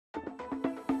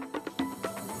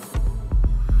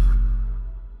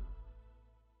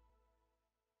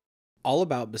All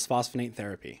about bisphosphonate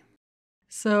therapy.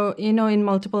 So, in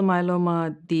multiple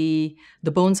myeloma, the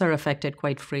bones are affected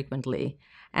quite frequently.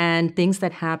 And things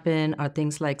that happen are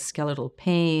things like skeletal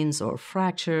pains or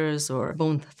fractures or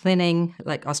bone thinning,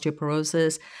 like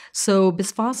osteoporosis. So,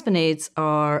 bisphosphonates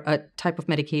are a type of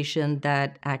medication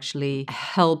that actually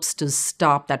helps to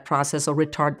stop that process or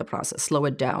retard the process, slow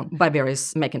it down by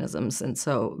various mechanisms. And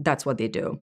so that's what they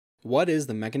do. What is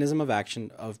the mechanism of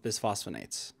action of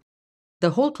bisphosphonates? The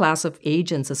whole class of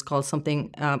agents is called something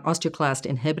osteoclast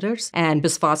inhibitors, and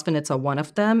bisphosphonates are one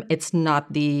of them. It's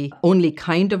not the only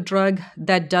kind of drug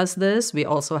that does this. We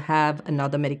also have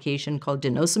another medication called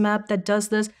denosumab that does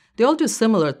this. They all do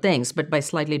similar things, but by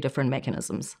slightly different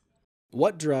mechanisms.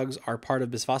 What drugs are part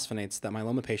of bisphosphonates that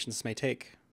myeloma patients may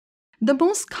take? The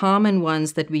most common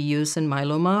ones that we use in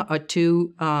myeloma are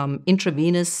two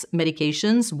intravenous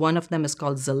medications. One of them is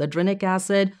called zoledronic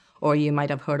acid, or you might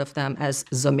have heard of them as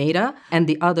Zometa, and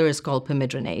the other is called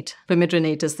pamidronate.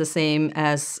 Pamidronate is the same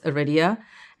as Aredia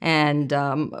and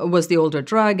was the older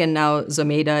drug, and now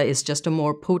Zometa is just a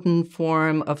more potent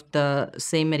form of the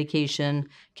same medication,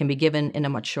 can be given in a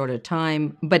much shorter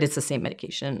time, but it's the same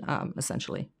medication,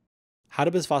 essentially. How do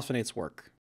bisphosphonates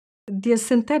work? They're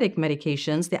synthetic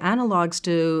medications, the analogs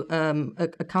to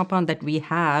a compound that we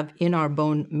have in our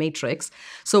bone matrix.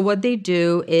 So, what they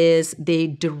do is they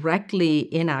directly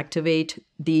inactivate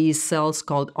these cells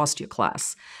called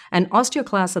osteoclasts. And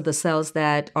osteoclasts are the cells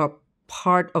that are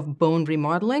part of bone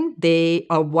remodeling. They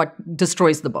are what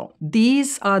destroys the bone.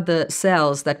 These are the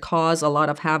cells that cause a lot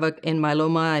of havoc in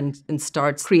myeloma and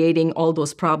starts creating all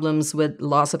those problems with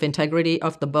loss of integrity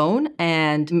of the bone.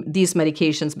 And these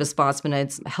medications,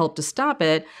 bisphosphonates, help to stop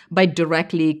it by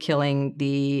directly killing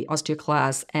the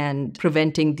osteoclasts and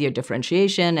preventing their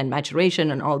differentiation and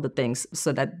maturation and all the things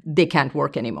so that they can't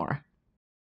work anymore.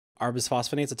 Are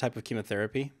bisphosphonates a type of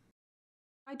chemotherapy?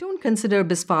 I don't consider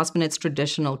bisphosphonates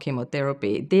traditional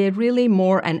chemotherapy. They're really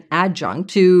more an adjunct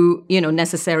to,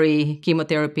 necessary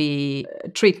chemotherapy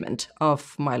treatment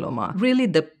of myeloma. Really,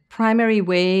 the primary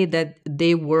way that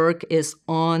they work is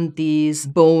on these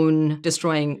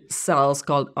bone-destroying cells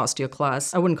called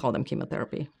osteoclasts. I wouldn't call them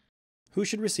chemotherapy. Who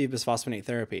should receive bisphosphonate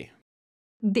therapy?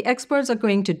 The experts are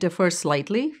going to differ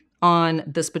slightly on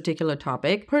this particular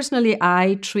topic. Personally,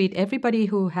 I treat everybody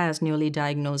who has newly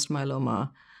diagnosed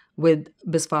myeloma with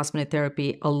bisphosphonate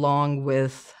therapy along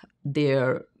with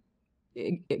their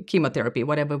chemotherapy,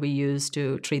 whatever we use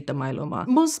to treat the myeloma.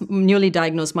 Most newly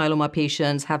diagnosed myeloma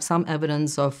patients have some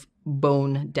evidence of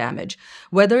bone damage,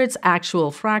 whether it's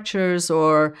actual fractures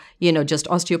or, just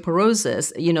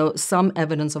osteoporosis. Some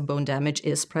evidence of bone damage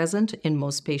is present in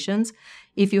most patients.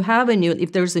 If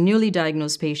there's a newly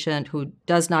diagnosed patient who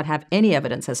does not have any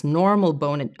evidence, has normal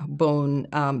bone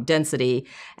density,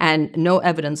 and no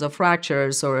evidence of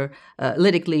fractures or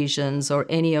lytic lesions or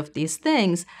any of these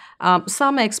things,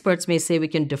 some experts may say we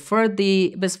can defer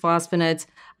the bisphosphonates.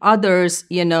 Others,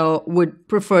 would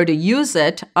prefer to use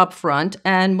it upfront,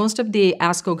 and most of the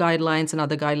ASCO guidelines and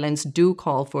other guidelines do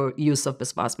call for use of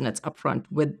bisphosphonates upfront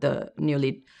with the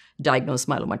newly diagnosed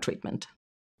myeloma treatment.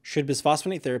 Should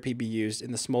bisphosphonate therapy be used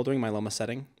in the smoldering myeloma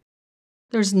setting?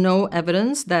 There's no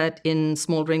evidence that in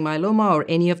smoldering myeloma or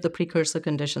any of the precursor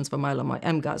conditions for myeloma,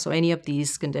 MGUS, or any of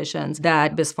these conditions,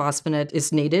 that bisphosphonate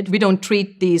is needed. We don't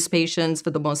treat these patients for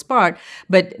the most part,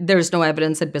 but there's no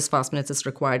evidence that bisphosphonates is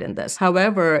required in this.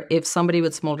 However, if somebody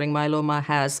with smoldering myeloma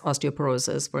has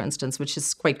osteoporosis, for instance, which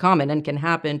is quite common and can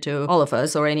happen to all of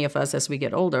us or any of us as we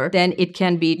get older, then it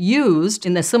can be used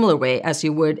in a similar way as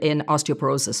you would in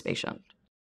osteoporosis patient.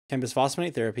 Can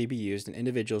bisphosphonate therapy be used in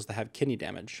individuals that have kidney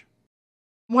damage?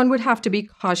 One would have to be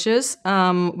cautious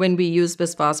when we use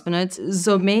bisphosphonates.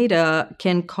 Zometa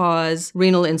can cause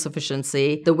renal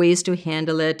insufficiency. The ways to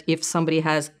handle it, if somebody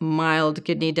has mild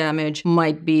kidney damage,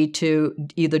 might be to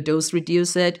either dose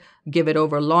reduce it, give it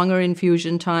over longer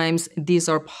infusion times. These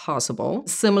are possible.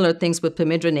 Similar things with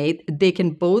pamidronate. They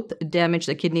can both damage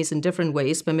the kidneys in different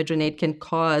ways. Pamidronate can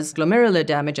cause glomerular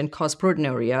damage and cause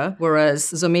proteinuria,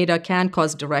 whereas Zometa can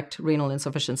cause direct renal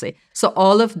insufficiency. So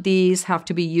all of these have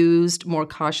to be used more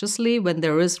cautiously when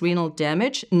there is renal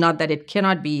damage. Not that it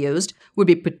cannot be used. Would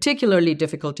be particularly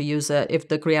difficult to use it if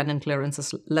the creatinine clearance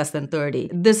is less than 30.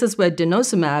 This is where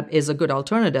denosumab is a good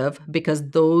alternative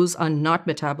because those are not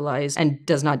metabolized and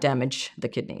does not damage the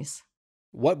kidneys.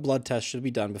 What blood tests should be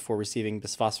done before receiving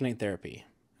bisphosphonate therapy,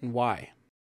 and why?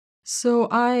 So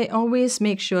I always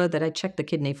make sure that I check the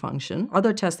kidney function.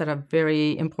 Other tests that are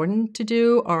very important to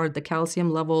do are the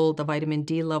calcium level, the vitamin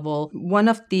D level. One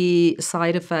of the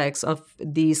side effects of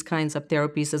these kinds of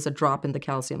therapies is a drop in the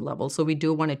calcium level. So we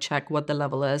do want to check what the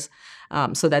level is,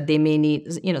 so that they may need,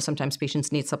 sometimes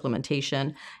patients need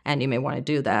supplementation, and you may want to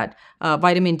do that.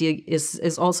 Vitamin D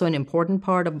is also an important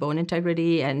part of bone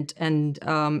integrity, and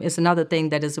is another thing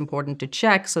that is important to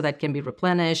check so that can be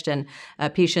replenished. And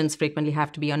patients frequently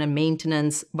have to be on a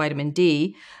maintenance vitamin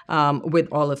D with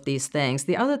all of these things.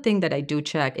 The other thing that I do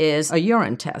check is a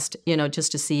urine test,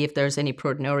 just to see if there's any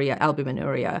proteinuria,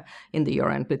 albuminuria in the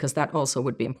urine, because that also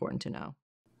would be important to know.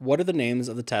 What are the names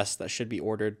of the tests that should be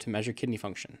ordered to measure kidney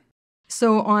function?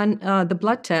 So on the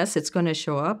blood test, it's going to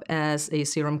show up as a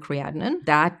serum creatinine.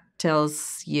 That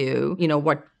tells you,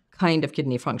 what kind of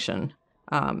kidney function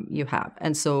you have.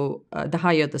 And so the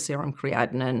higher the serum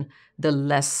creatinine, the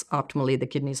less optimally the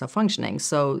kidneys are functioning.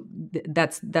 So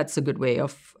that's a good way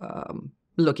of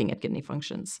looking at kidney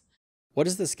functions. What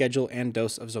is the schedule and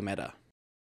dose of Zometa?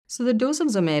 So the dose of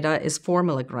Zometa is 4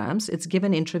 milligrams. It's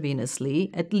given intravenously,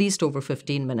 at least over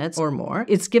 15 minutes or more.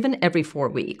 It's given every 4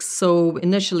 weeks. So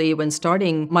initially, when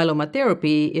starting myeloma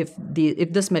therapy, if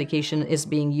this medication is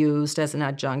being used as an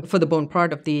adjunct for the bone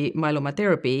part of the myeloma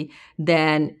therapy,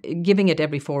 then giving it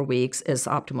every 4 weeks is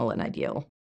optimal and ideal.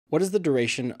 What is the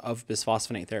duration of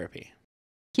bisphosphonate therapy?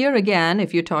 Here again,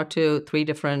 if you talk to 3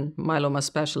 different myeloma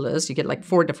specialists, you get like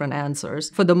 4 different answers.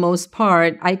 For the most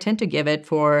part, I tend to give it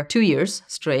for 2 years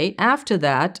straight. After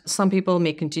that, some people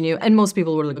may continue, and most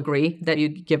people will agree that you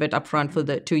give it upfront for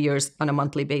the 2 years on a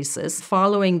monthly basis.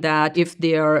 Following that, if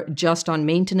they're just on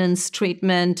maintenance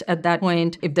treatment at that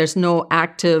point, if there's no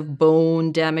active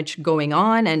bone damage going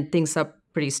on and things are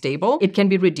pretty stable, it can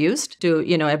be reduced to,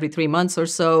 every 3 months or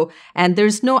so. And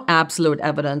there's no absolute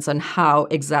evidence on how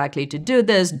exactly to do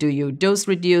this. Do you dose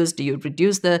reduce? Do you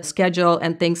reduce the schedule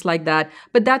and things like that?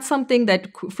 But that's something that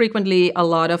frequently a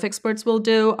lot of experts will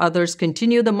do. Others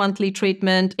continue the monthly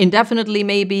treatment indefinitely,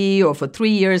 maybe, or for 3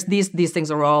 years. These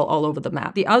things are all over the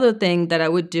map. The other thing that I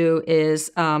would do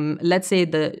is, let's say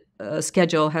the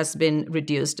schedule has been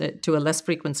reduced to a less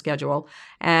frequent schedule.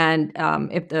 And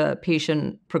if the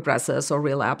patient progresses or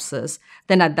relapses,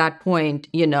 then at that point,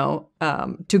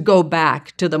 to go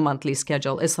back to the monthly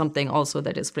schedule is something also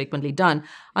that is frequently done,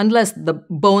 unless the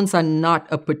bones are not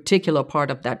a particular part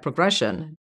of that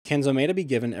progression. Can Zometa be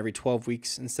given every 12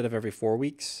 weeks instead of every 4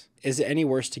 weeks? Is it any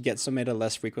worse to get Zometa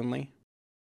less frequently?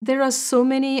 There are so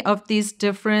many of these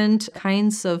different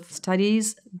kinds of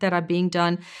studies that are being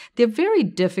done. They're very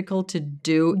difficult to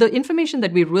do. The information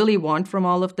that we really want from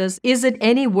all of this, is it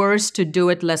any worse to do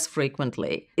it less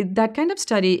frequently? That kind of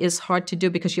study is hard to do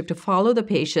because you have to follow the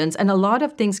patients, and a lot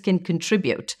of things can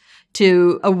contribute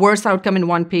to a worse outcome in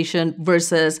one patient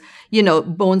versus,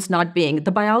 bones not being.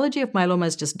 The biology of myeloma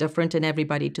is just different in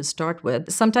everybody to start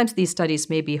with. Sometimes these studies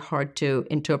may be hard to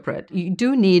interpret. You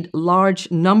do need large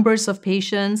numbers of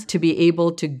patients to be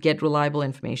able to get reliable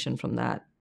information from that.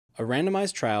 A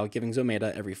randomized trial giving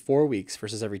Zometa every 4 weeks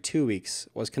versus every 2 weeks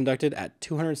was conducted at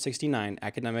 269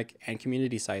 academic and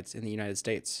community sites in the United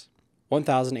States.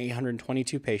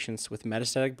 1,822 patients with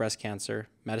metastatic breast cancer,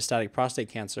 metastatic prostate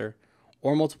cancer,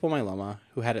 or multiple myeloma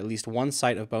who had at least one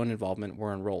site of bone involvement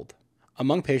were enrolled.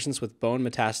 Among patients with bone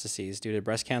metastases due to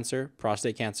breast cancer,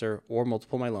 prostate cancer, or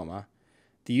multiple myeloma,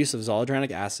 the use of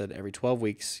zoledronic acid every 12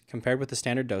 weeks compared with the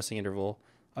standard dosing interval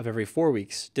of every 4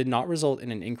 weeks did not result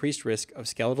in an increased risk of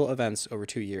skeletal events over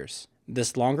 2 years.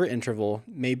 This longer interval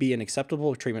may be an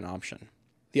acceptable treatment option.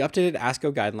 The updated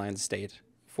ASCO guidelines state,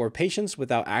 for patients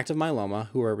without active myeloma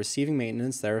who are receiving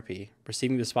maintenance therapy,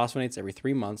 receiving bisphosphonates every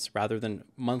 3 months rather than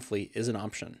monthly is an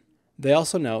option. They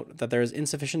also note that there is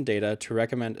insufficient data to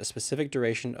recommend a specific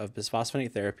duration of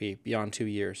bisphosphonate therapy beyond 2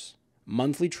 years.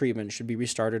 Monthly treatment should be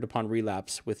restarted upon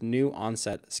relapse with new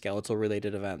onset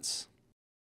skeletal-related events.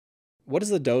 What is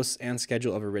the dose and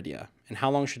schedule of Aredia, and how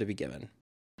long should it be given?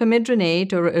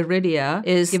 Pamidronate or Aredia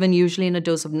is given usually in a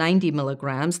dose of 90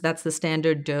 milligrams. That's the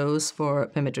standard dose for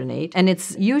pamidronate. And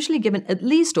it's usually given at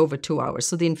least over 2 hours.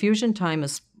 So the infusion time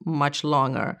is much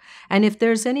longer. And if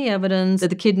there's any evidence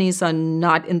that the kidneys are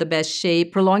not in the best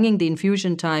shape, prolonging the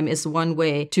infusion time is one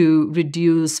way to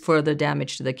reduce further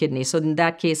damage to the kidney. So in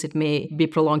that case, it may be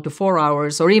prolonged to 4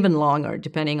 hours or even longer,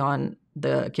 depending on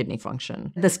the kidney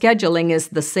function. The scheduling is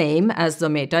the same as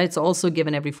Zometa. It's also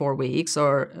given every 4 weeks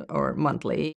or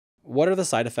monthly. What are the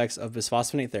side effects of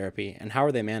bisphosphonate therapy and how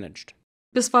are they managed?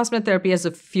 Bisphosphonate therapy has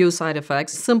a few side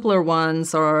effects. Simpler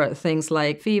ones are things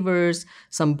like fevers,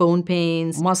 some bone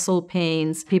pains, muscle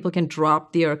pains. People can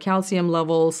drop their calcium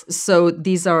levels. So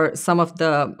these are some of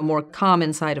the more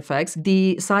common side effects.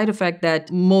 The side effect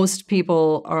that most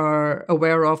people are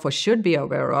aware of or should be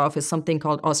aware of is something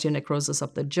called osteonecrosis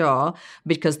of the jaw,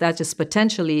 because that is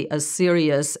potentially a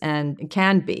serious and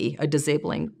can be a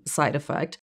disabling side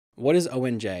effect. What is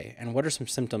ONJ, and what are some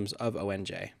symptoms of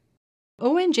ONJ?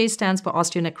 ONJ stands for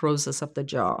osteonecrosis of the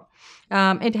jaw.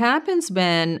 It happens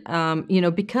when,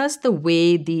 because the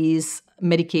way these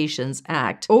medications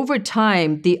act, over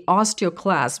time, the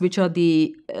osteoclasts, which are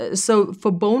so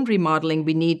for bone remodeling,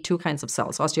 we need two kinds of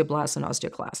cells, osteoblasts and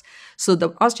osteoclasts. So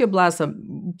the osteoblasts are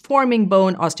forming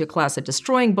bone, osteoclasts are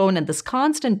destroying bone, and this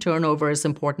constant turnover is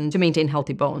important to maintain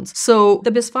healthy bones. So the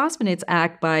bisphosphonates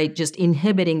act by just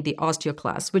inhibiting the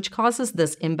osteoclasts, which causes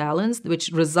this imbalance, which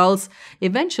results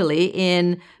eventually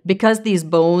because these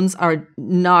bones are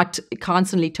not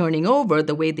constantly turning over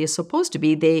the way they're supposed to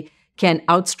be, they can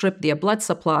outstrip their blood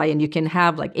supply, and you can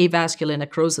have like avascular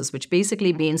necrosis, which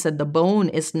basically means that the bone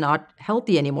is not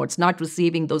healthy anymore. It's not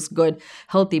receiving those good,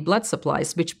 healthy blood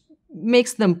supplies, which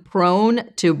makes them prone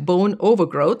to bone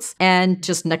overgrowths and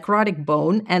just necrotic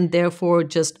bone, and therefore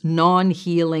just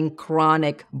non-healing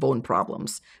chronic bone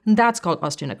problems. And that's called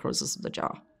osteonecrosis of the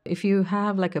jaw. If you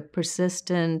have like a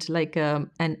persistent, like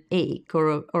an ache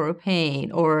or a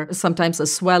pain, or sometimes a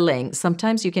swelling,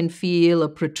 sometimes you can feel a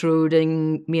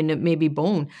protruding, maybe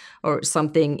bone or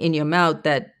something in your mouth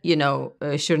that,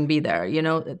 shouldn't be there,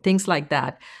 things like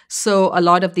that. So a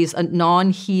lot of these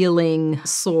non-healing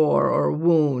sore or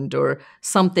wound or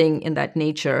something in that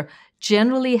nature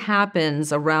generally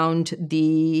happens around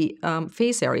the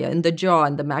face area, in the jaw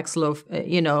and the maxilla,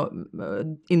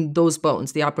 in those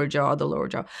bones, the upper jaw, the lower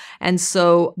jaw. And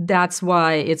so that's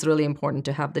why it's really important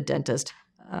to have the dentist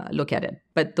look at it.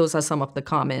 But those are some of the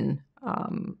common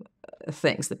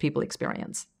things that people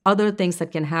experience. Other things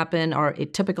that can happen are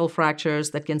atypical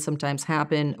fractures that can sometimes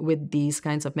happen with these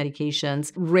kinds of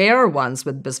medications. Rare ones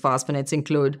with bisphosphonates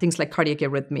include things like cardiac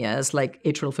arrhythmias, like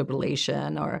atrial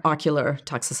fibrillation, or ocular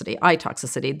toxicity, eye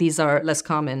toxicity. These are less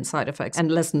common side effects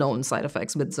and less known side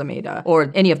effects with Zometa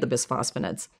or any of the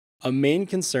bisphosphonates. A main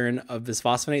concern of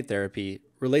bisphosphonate therapy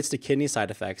relates to kidney side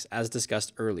effects, as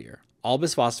discussed earlier. All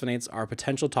bisphosphonates are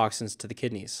potential toxins to the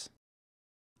kidneys.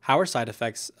 How are side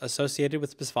effects associated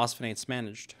with bisphosphonates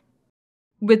managed?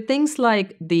 With things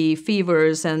like the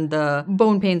fevers and the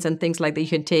bone pains and things like that, you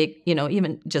can take,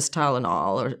 even just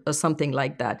Tylenol or something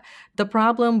like that. The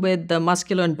problem with the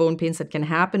muscular and bone pains that can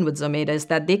happen with Zometa is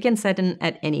that they can set in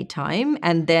at any time,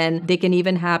 and then they can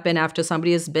even happen after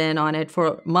somebody has been on it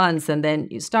for months and then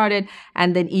you started.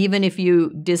 And then even if you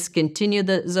discontinue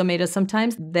the Zometa,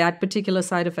 sometimes that particular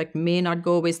side effect may not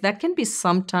go away. So that can be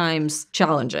sometimes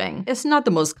challenging. It's not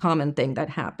the most common thing that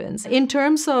happens. In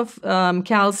terms of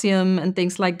calcium and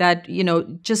things like that,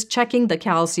 just checking the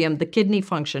calcium, the kidney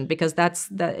function, because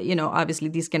that's obviously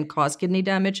these can cause kidney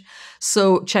damage.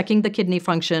 So checking the kidney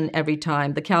function every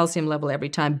time, the calcium level every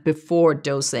time before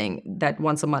dosing, that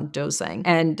once a month dosing,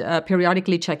 and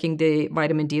periodically checking the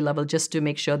vitamin D level just to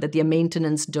make sure that the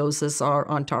maintenance doses are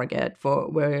on target for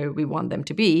where we want them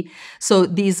to be. So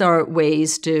these are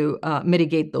ways to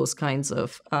mitigate those kinds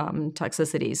of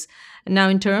toxicities. Now,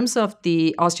 in terms of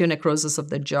the osteonecrosis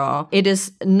of the jaw, it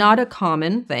is not a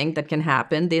common thing that can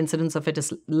happen. The incidence of it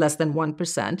is less than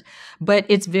 1%. But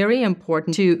it's very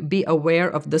important to be aware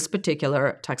of this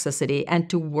particular toxicity and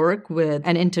to work with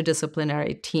an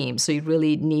interdisciplinary team. So you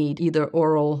really need either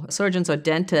oral surgeons or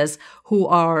dentists who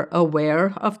are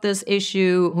aware of this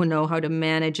issue, who know how to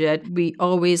manage it. We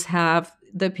always have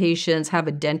the patients have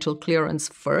a dental clearance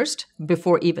first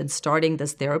before even starting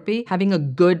this therapy. Having a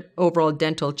good overall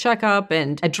dental checkup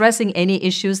and addressing any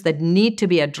issues that need to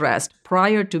be addressed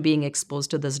prior to being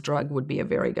exposed to this drug would be a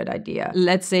very good idea.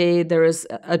 Let's say there is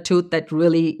a tooth that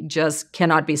really just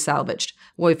cannot be salvaged.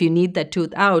 Well, if you need that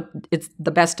tooth out, it's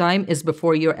the best time is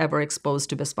before you're ever exposed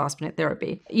to bisphosphonate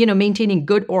therapy. Maintaining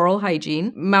good oral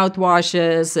hygiene,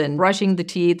 mouthwashes and brushing the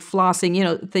teeth,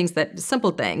 flossing,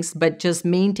 simple things, but just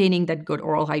maintaining that good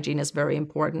oral hygiene is very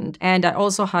important. And I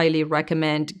also highly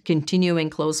recommend continuing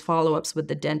close follow-ups with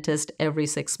the dentist every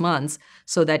 6 months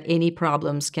so that any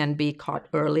problems can be caught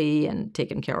early and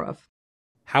taken care of.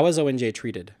 How is ONJ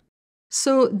treated?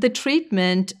 So the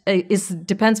treatment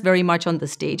depends very much on the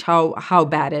stage, how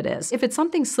bad it is. If it's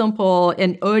something simple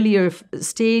in earlier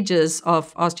stages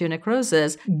of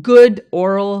osteonecrosis, good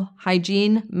oral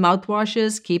hygiene,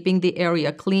 mouthwashes, keeping the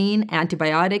area clean,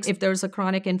 antibiotics. If there's a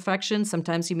chronic infection,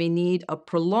 sometimes you may need a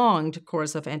prolonged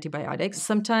course of antibiotics.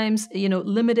 Sometimes,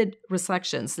 limited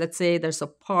resections. Let's say there's a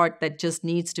part that just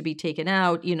needs to be taken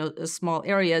out, small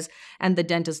areas, and the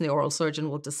dentist and the oral surgeon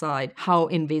will decide how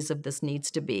invasive this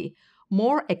needs to be.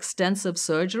 More extensive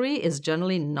surgery is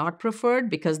generally not preferred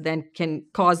because then can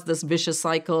cause this vicious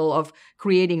cycle of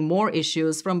creating more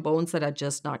issues from bones that are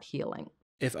just not healing.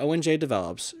 If ONJ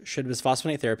develops, should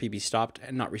bisphosphonate therapy be stopped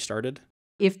and not restarted?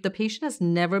 If the patient has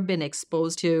never been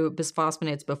exposed to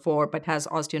bisphosphonates before but has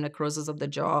osteonecrosis of the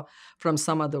jaw from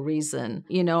some other reason,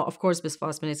 of course,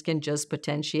 bisphosphonates can just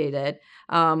potentiate it.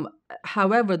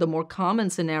 However, the more common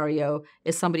scenario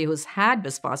is somebody who's had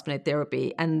bisphosphonate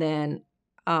therapy and then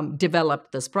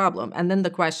developed this problem. And then the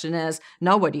question is,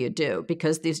 now what do you do?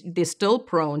 Because they're still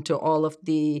prone to all of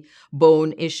the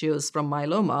bone issues from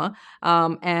myeloma.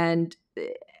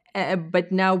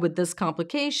 But now with this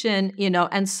complication,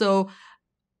 and so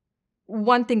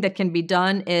one thing that can be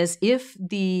done is if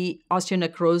the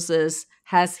osteonecrosis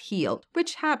has healed,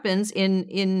 which happens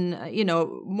in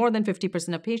more than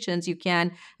 50% of patients, you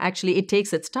can actually, it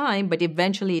takes its time, but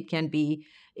eventually it can be,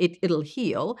 it'll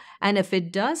heal. And if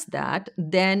it does that,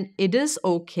 then it is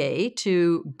okay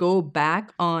to go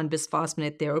back on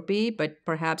bisphosphonate therapy, but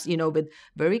perhaps, with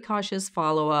very cautious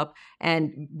follow-up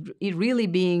and really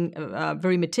being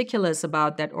very meticulous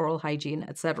about that oral hygiene,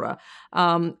 etc.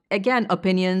 Again,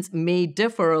 opinions may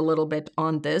differ a little bit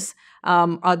on this.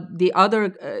 The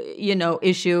other,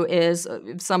 issue is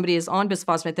if somebody is on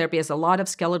bisphosphonate therapy, has a lot of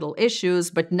skeletal issues,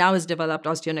 but now has developed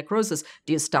osteonecrosis.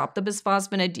 Do you stop the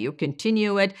bisphosphonate? Do you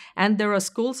continue it? And there are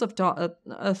schools of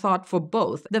thought for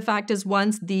both. The fact is,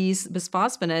 once these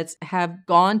bisphosphonates have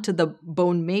gone to the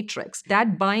bone matrix,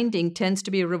 that binding tends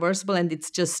to be reversible and it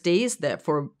just stays there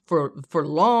for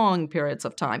long periods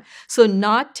of time. So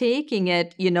not taking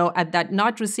it,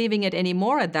 not receiving it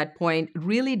anymore at that point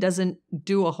really doesn't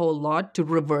do a whole lot to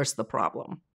reverse the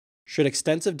problem. Should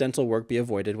extensive dental work be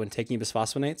avoided when taking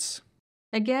bisphosphonates?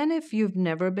 Again, if you've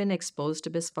never been exposed to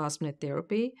bisphosphonate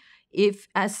therapy, if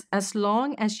as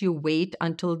long as you wait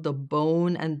until the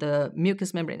bone and the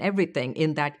mucous membrane, everything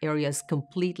in that area is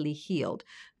completely healed,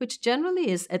 which generally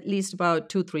is at least about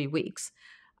 2-3 weeks,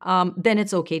 then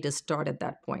it's okay to start at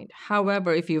that point.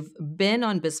 However, if you've been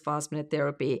on bisphosphonate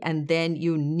therapy and then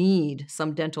you need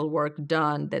some dental work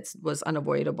done that was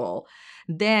unavoidable,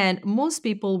 then most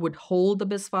people would hold the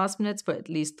bisphosphonates for at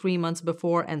least 3 months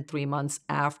before and 3 months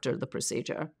after the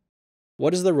procedure.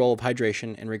 What is the role of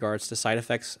hydration in regards to side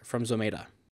effects from Zometa?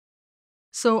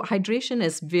 So hydration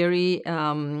is very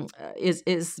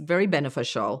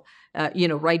beneficial,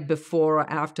 right before or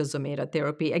after Zometa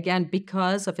therapy. Again,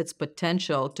 because of its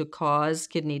potential to cause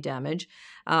kidney damage,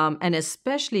 and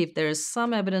especially if there is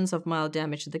some evidence of mild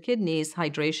damage to the kidneys,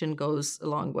 hydration goes a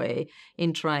long way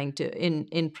in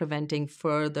in preventing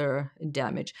further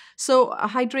damage. So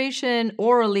hydration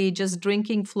orally, just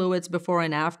drinking fluids before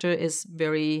and after, is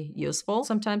very useful.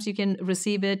 Sometimes you can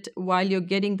receive it while you're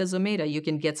getting the Zometa. You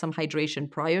can get some hydration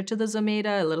prior to the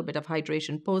Zometa, a little bit of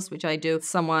hydration post, which I do.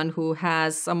 Someone who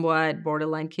has somewhat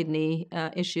borderline kidney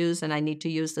issues and I need to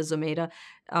use the Zometa,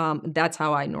 that's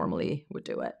how I normally would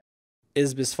do it.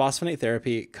 Is bisphosphonate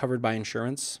therapy covered by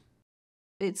insurance?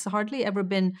 It's hardly ever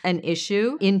been an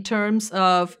issue in terms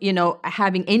of,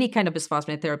 having any kind of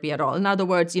bisphosphonate therapy at all. In other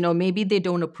words, maybe they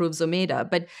don't approve Zometa,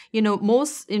 but,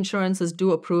 most insurances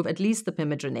do approve at least the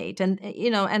pimidronate,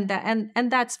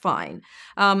 and that's fine.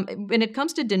 When it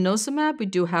comes to denosumab, we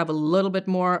do have a little bit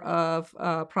more of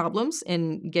problems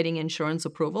in getting insurance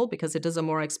approval because it is a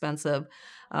more expensive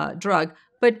drug.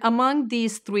 But among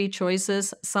these three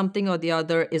choices, something or the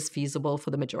other is feasible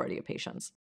for the majority of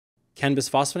patients. Can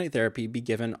bisphosphonate therapy be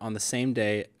given on the same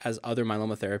day as other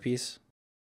myeloma therapies?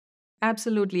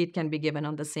 Absolutely, it can be given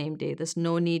on the same day. There's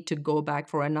no need to go back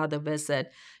for another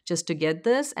visit just to get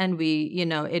this. And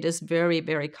it is very,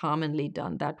 very commonly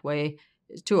done that way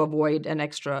to avoid an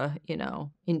extra,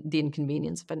 the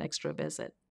inconvenience of an extra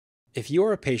visit. If you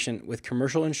are a patient with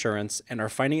commercial insurance and are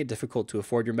finding it difficult to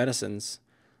afford your medicines,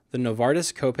 the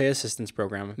Novartis Copay Assistance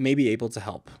Program may be able to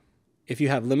help. If you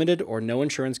have limited or no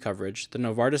insurance coverage, the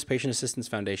Novartis Patient Assistance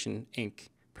Foundation, Inc.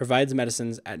 provides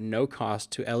medicines at no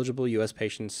cost to eligible U.S.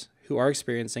 patients who are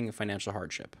experiencing financial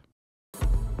hardship.